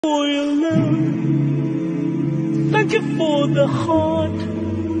For your love, thank you for the heart.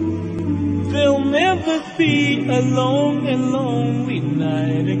 There'll never be a long and lonely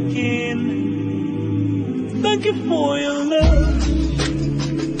night again. Thank you for your love,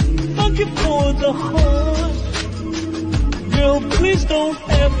 thank you for the heart. Girl, please don't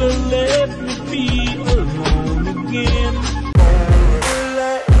ever let me be alone again.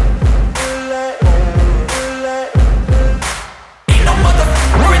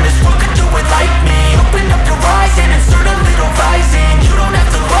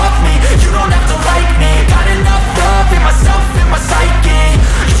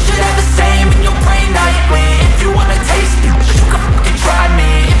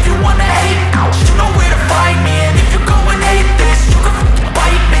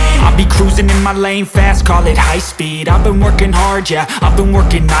 Cruising in my lane fast, call it high speed. I've been working hard, yeah, I've been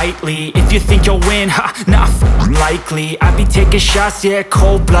working nightly. If you think you'll win, ha, nah, likely. I be taking shots, yeah,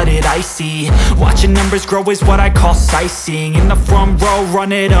 cold-blooded, icy. Watching numbers grow is what I call sightseeing. In the front row,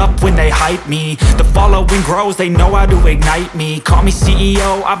 run it up when they hype me. The following grows, they know how to ignite me. Call me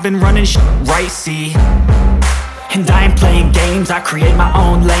CEO, I've been running shit right, see. And I ain't playing games, I create my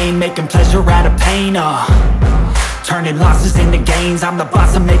own lane, making pleasure out of pain, turning losses into gains, I'm the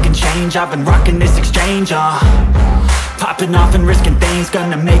boss, I'm making change. I've been rocking this exchange, popping off and risking things,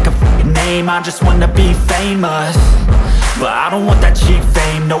 gonna make a f***ing name. I just wanna be famous, but I don't want that cheap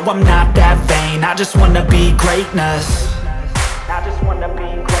fame. No, I'm not that vain, I just wanna be greatness.